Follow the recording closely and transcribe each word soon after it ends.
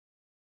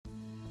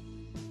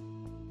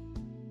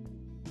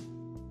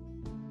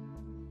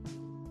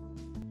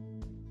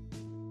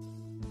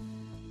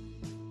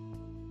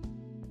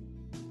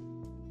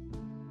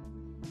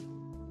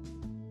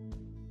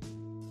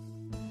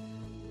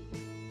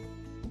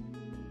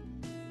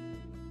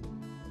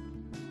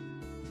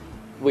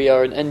We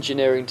are an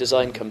engineering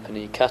design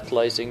company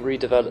catalysing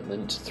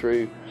redevelopment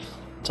through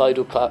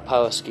tidal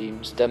power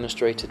schemes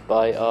demonstrated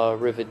by our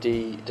River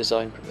Dee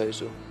design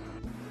proposal.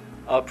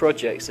 Our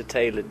projects are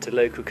tailored to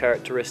local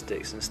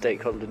characteristics and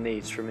stakeholder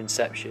needs from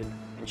inception,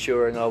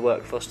 ensuring our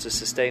work fosters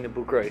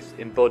sustainable growth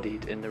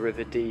embodied in the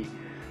River Dee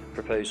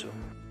proposal.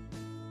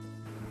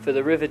 For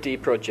the River Dee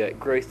project,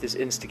 growth is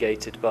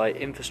instigated by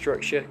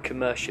infrastructure,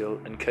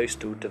 commercial and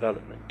coastal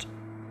development.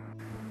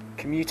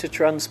 Commuter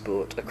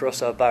transport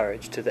across our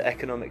barrage to the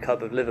economic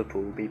hub of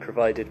Liverpool will be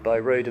provided by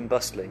road and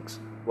bus links,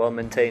 while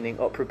maintaining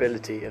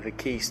operability of a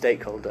key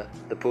stakeholder,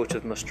 the Port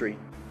of Mostrine.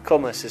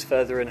 Commerce is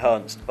further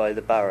enhanced by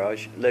the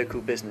barrage, local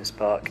business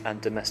park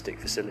and domestic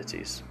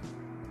facilities,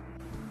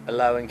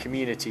 allowing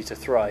community to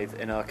thrive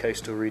in our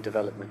coastal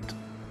redevelopment.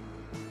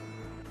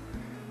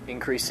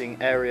 Increasing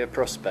area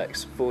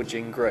prospects,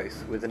 forging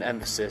growth with an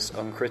emphasis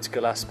on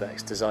critical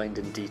aspects designed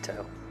in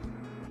detail.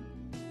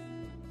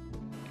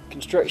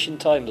 Construction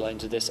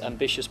timelines of this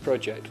ambitious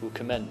project will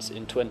commence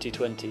in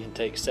 2020 and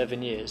take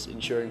 7 years,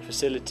 ensuring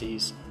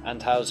facilities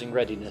and housing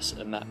readiness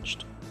are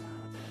matched.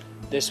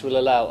 This will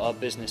allow our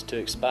business to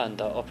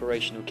expand our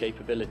operational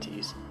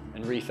capabilities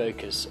and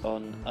refocus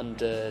on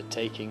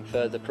undertaking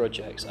further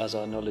projects as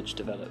our knowledge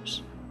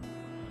develops,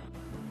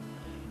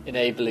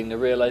 enabling the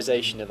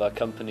realisation of our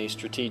company's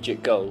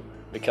strategic goal,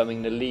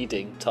 becoming the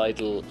leading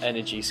tidal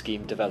energy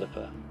scheme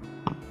developer.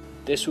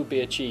 This will be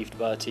achieved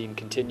by our team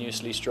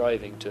continuously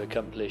striving to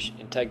accomplish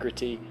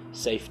integrity,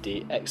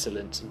 safety,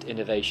 excellence and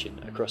innovation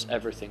across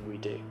everything we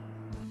do.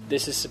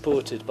 This is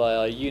supported by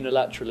our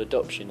unilateral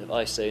adoption of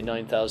ISO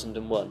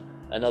 9001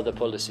 and other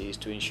policies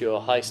to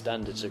ensure high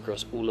standards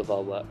across all of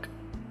our work.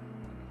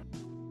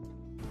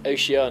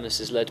 Oceanus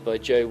is led by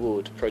Joe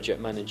Ward,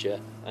 Project Manager,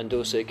 and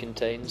also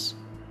contains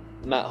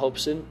Matt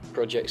Hobson,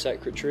 Project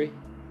Secretary,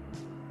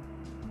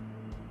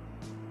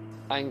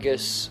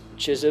 Angus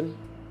Chisholm,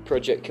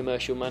 Project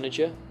Commercial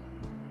Manager,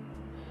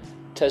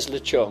 Tesla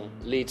Chong,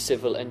 Lead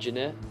Civil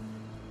Engineer,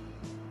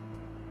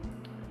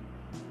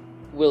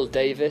 Will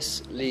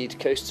Davis, Lead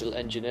Coastal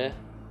Engineer,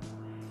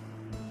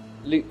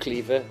 Luke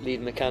Cleaver,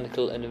 Lead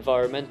Mechanical and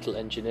Environmental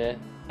Engineer,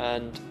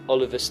 and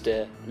Oliver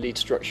Steer, Lead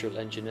Structural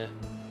Engineer,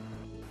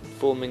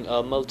 forming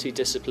our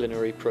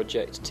multidisciplinary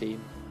project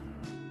team.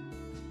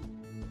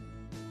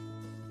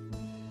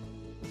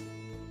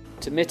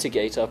 To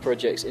mitigate our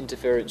project's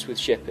interference with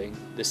shipping,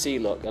 the sea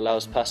lock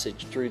allows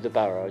passage through the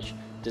barrage,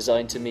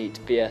 designed to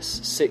meet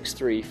BS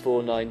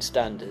 6349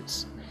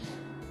 standards.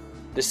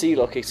 The sea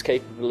lock is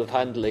capable of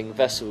handling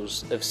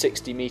vessels of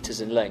 60 metres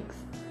in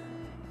length,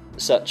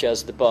 such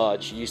as the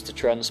barge used to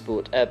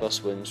transport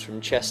Airbus wings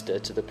from Chester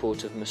to the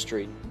Port of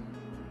Mostrine.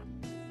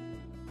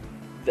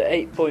 The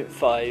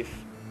 8.5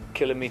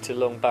 kilometre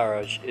long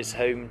barrage is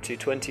home to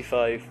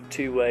 25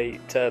 two-way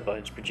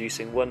turbines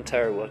producing 1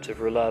 terawatt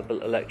of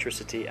reliable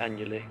electricity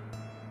annually.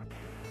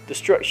 The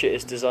structure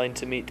is designed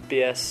to meet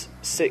BS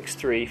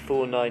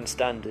 6349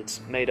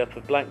 standards, made up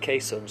of blank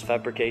caissons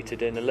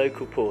fabricated in a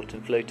local port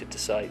and floated to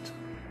site.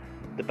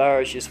 The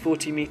barrage is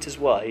 40 metres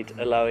wide,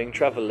 allowing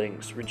travel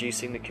links,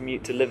 reducing the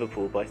commute to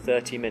Liverpool by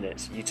 30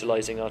 minutes,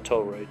 utilising our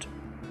toll road.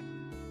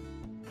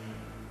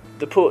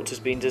 The port has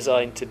been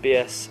designed to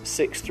BS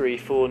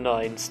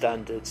 6349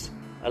 standards,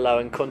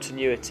 allowing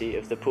continuity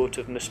of the Port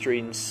of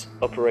Mostrine's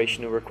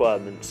operational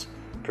requirements,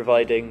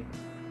 providing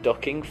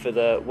docking for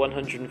the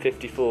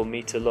 154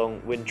 metre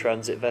long wind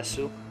transit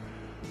vessel,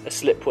 a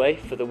slipway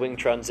for the wing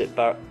transit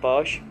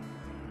barge,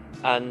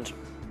 and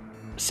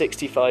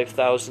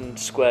 65,000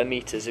 square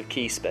metres of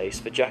quay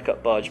space for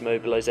jack-up barge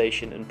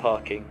mobilisation and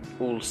parking,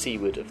 all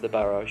seaward of the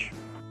barrage.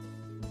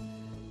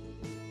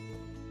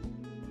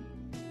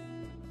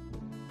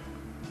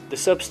 The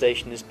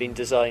substation has been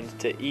designed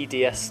to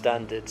EDS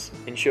standards,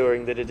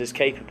 ensuring that it is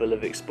capable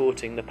of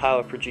exporting the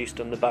power produced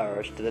on the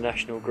barrage to the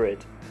national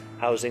grid,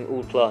 housing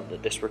all plant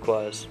that this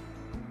requires.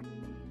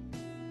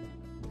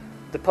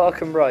 The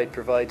Park and Ride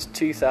provides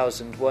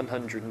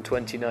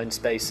 2,129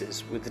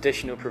 spaces, with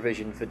additional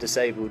provision for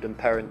disabled and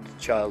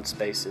parent-child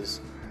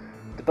spaces.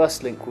 The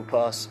bus link will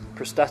pass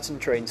Prestatyn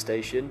train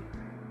station,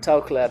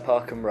 Talclair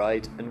Park and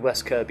Ride and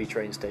West Kirby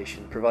train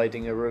station,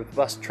 providing a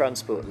robust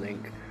transport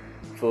link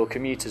for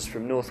commuters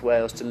from North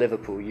Wales to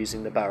Liverpool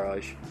using the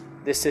barrage.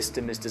 This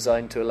system is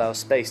designed to allow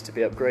space to be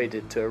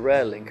upgraded to a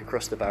rail link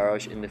across the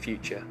barrage in the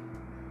future.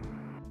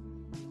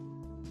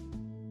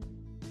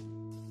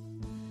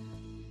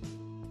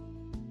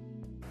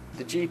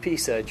 The GP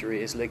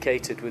surgery is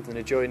located with an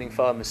adjoining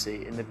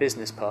pharmacy in the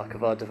business park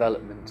of our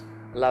development,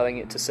 allowing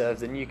it to serve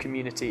the new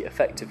community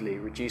effectively,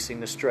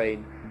 reducing the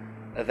strain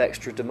of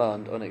extra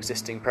demand on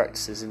existing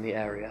practices in the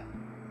area.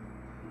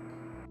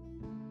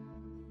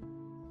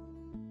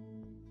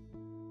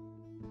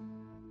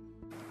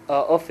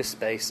 Our office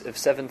space of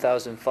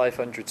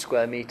 7,500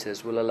 square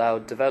metres will allow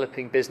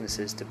developing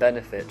businesses to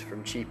benefit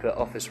from cheaper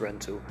office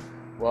rental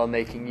while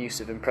making use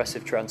of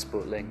impressive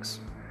transport links.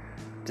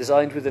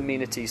 Designed with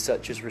amenities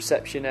such as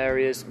reception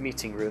areas,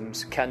 meeting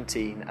rooms,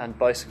 canteen and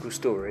bicycle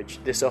storage,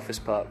 this office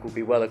park will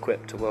be well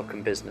equipped to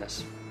welcome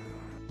business.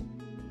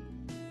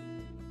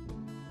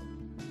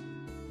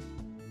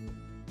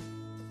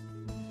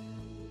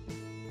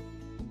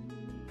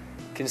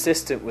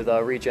 Consistent with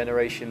our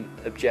regeneration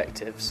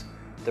objectives,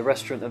 the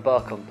restaurant and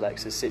bar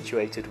complex is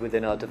situated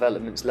within our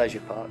development's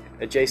leisure park,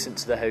 adjacent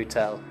to the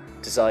hotel,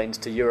 designed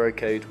to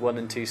Eurocode 1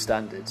 and 2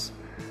 standards,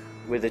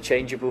 with a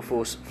changeable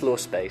floor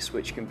space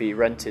which can be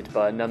rented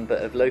by a number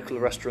of local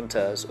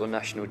restaurateurs or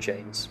national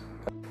chains.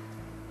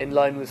 In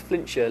line with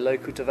Flintshire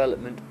Local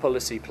Development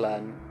Policy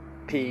Plan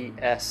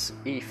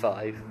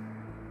PSE5,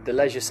 the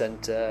leisure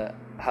centre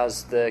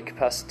has the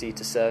capacity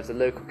to serve the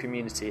local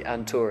community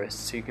and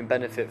tourists who can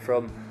benefit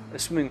from a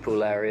swimming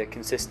pool area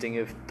consisting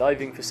of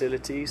diving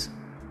facilities,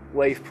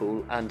 wave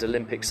pool and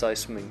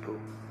Olympic-sized swimming pool.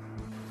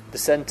 The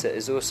centre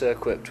is also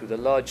equipped with a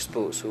large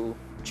sports hall,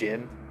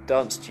 gym,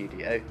 dance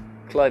studio,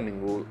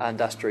 climbing wall and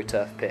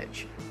AstroTurf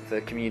pitch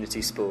for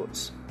community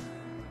sports.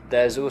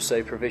 There is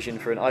also provision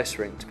for an ice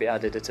rink to be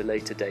added at a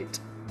later date.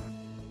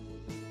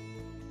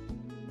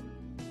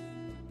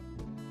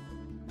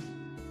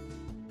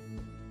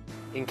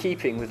 In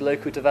keeping with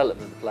Local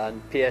Development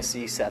Plan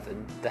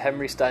PSE7, the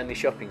Henry Stanley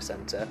Shopping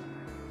Centre,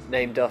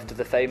 named after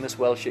the famous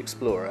Welsh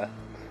explorer,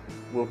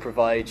 will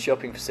provide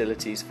shopping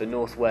facilities for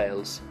North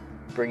Wales,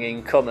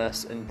 bringing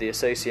commerce and the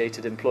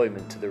associated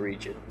employment to the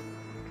region.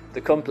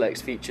 The complex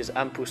features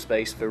ample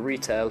space for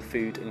retail,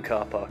 food and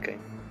car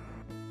parking.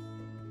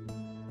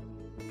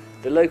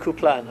 The local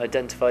plan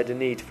identified a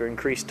need for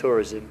increased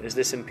tourism as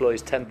this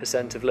employs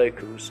 10% of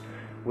locals,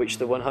 which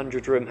the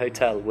 100-room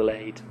hotel will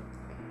aid.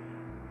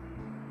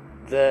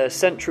 The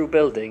central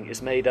building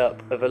is made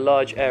up of a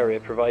large area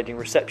providing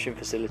reception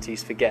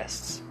facilities for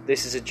guests.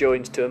 This is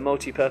adjoined to a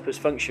multi-purpose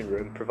function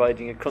room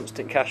providing a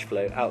constant cash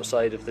flow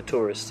outside of the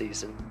tourist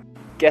season.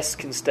 Guests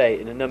can stay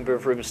in a number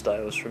of room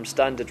styles, from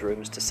standard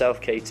rooms to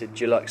self-catered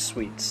deluxe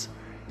suites,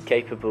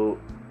 capable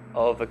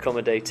of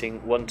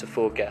accommodating 1 to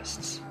 4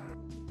 guests.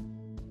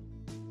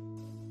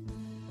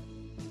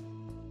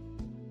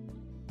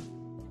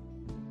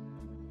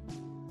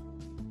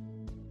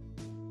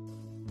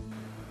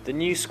 The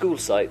new school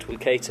site will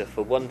cater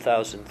for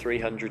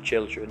 1,300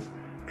 children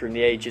from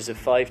the ages of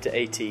 5 to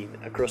 18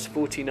 across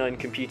 49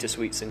 computer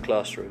suites and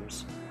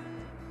classrooms.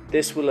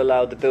 This will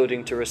allow the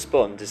building to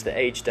respond as the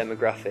age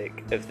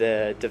demographic of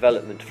the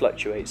development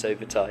fluctuates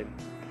over time.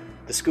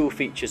 The school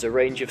features a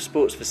range of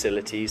sports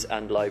facilities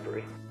and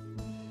library.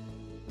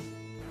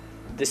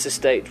 This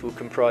estate will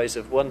comprise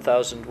of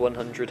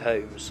 1,100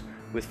 homes,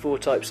 with 4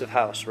 types of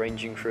house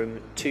ranging from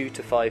 2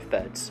 to 5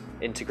 beds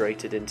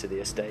integrated into the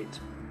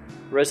estate.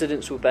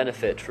 Residents will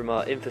benefit from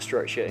our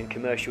infrastructure and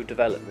commercial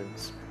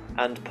developments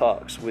and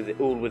parks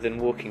all within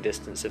walking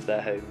distance of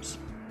their homes.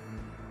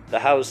 The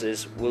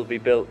houses will be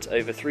built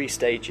over 3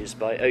 stages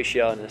by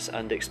Oceanus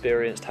and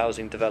experienced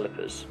housing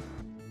developers.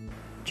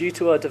 Due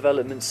to our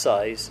development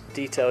size,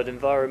 detailed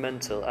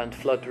environmental and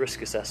flood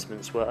risk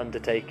assessments were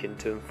undertaken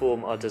to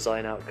inform our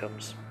design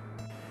outcomes.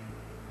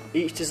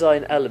 Each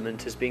design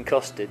element has been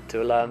costed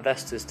to allow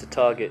investors to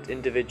target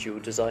individual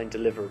design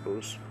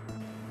deliverables.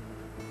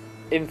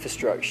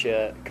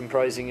 Infrastructure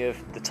comprising of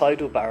the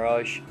Tidal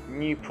Barrage,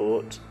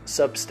 Newport,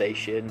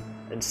 Substation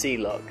and Sea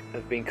Lock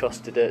have been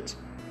costed at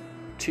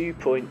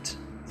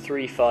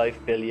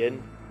 2.35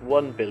 billion,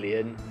 1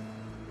 billion,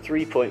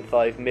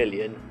 3.5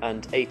 million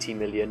and 80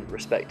 million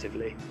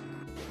respectively.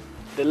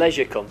 The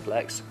leisure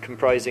complex,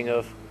 comprising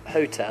of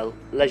hotel,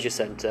 leisure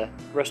centre,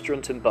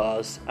 restaurant and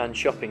bars and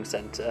shopping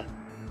centre,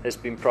 has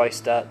been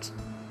priced at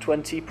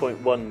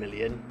 20.1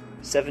 million,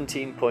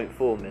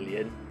 17.4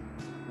 million,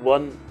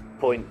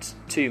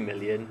 1.2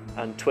 million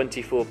and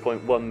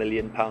 £24.1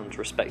 million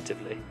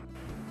respectively.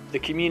 The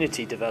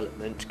community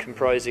development,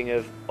 comprising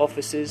of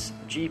offices,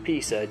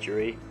 GP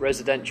surgery,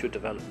 residential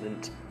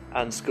development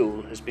and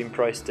school, has been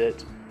priced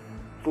at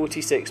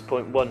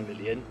 46.1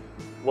 million,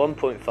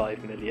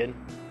 1.5 million,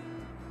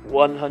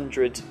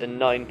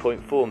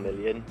 109.4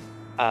 million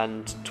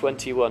and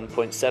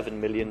 £21.7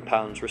 million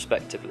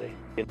respectively.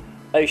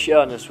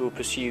 Oceanus will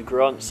pursue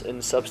grants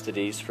and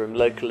subsidies from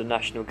local and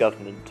national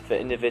government for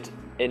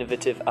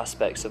innovative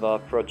aspects of our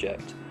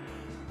project,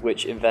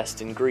 which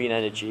invest in green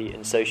energy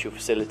and social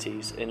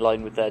facilities in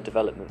line with their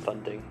development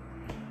funding.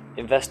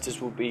 Investors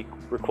will be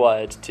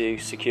required to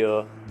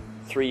secure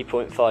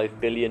 £3.5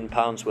 billion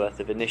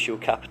worth of initial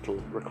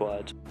capital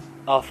required.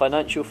 Our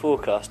financial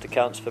forecast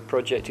accounts for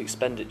project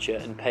expenditure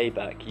and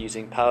payback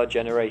using power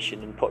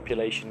generation and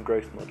population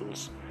growth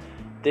models.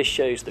 This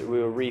shows that we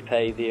will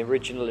repay the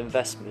original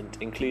investment,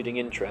 including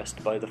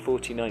interest, by the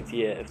 49th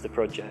year of the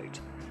project.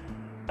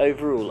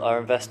 Overall, our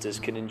investors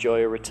can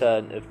enjoy a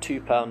return of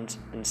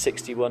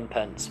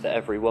 £2.61 for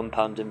every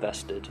 £1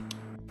 invested.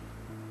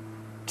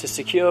 To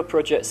secure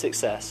project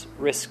success,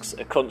 risks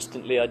are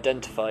constantly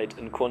identified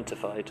and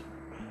quantified.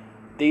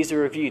 These are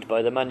reviewed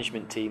by the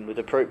management team with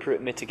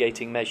appropriate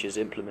mitigating measures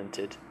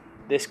implemented.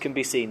 This can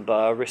be seen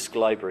by our risk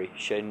library,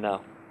 shown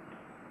now.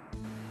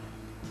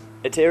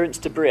 Adherence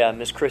to BREEAM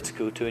is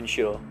critical to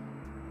ensure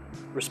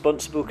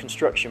responsible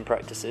construction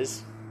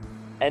practices,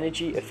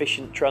 energy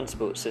efficient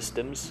transport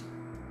systems,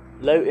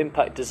 low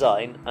impact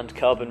design and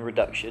carbon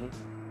reduction,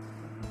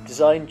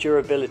 design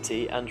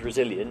durability and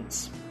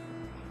resilience,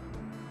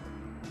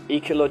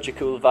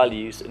 ecological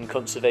values and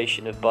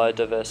conservation of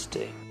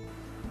biodiversity.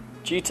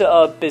 Due to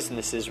our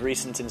business's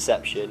recent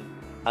inception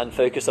and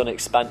focus on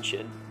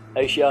expansion,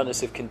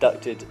 Oceanus have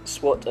conducted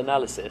SWOT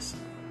analysis,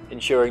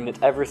 ensuring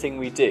that everything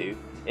we do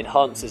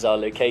enhances our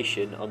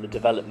location on the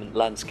development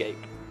landscape.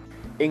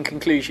 In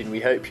conclusion,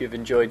 we hope you've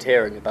enjoyed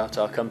hearing about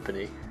our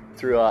company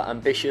through our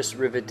ambitious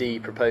River Dee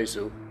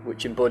proposal,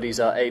 which embodies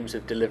our aims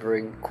of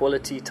delivering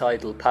quality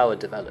tidal power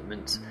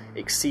development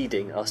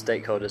exceeding our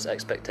stakeholders'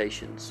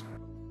 expectations.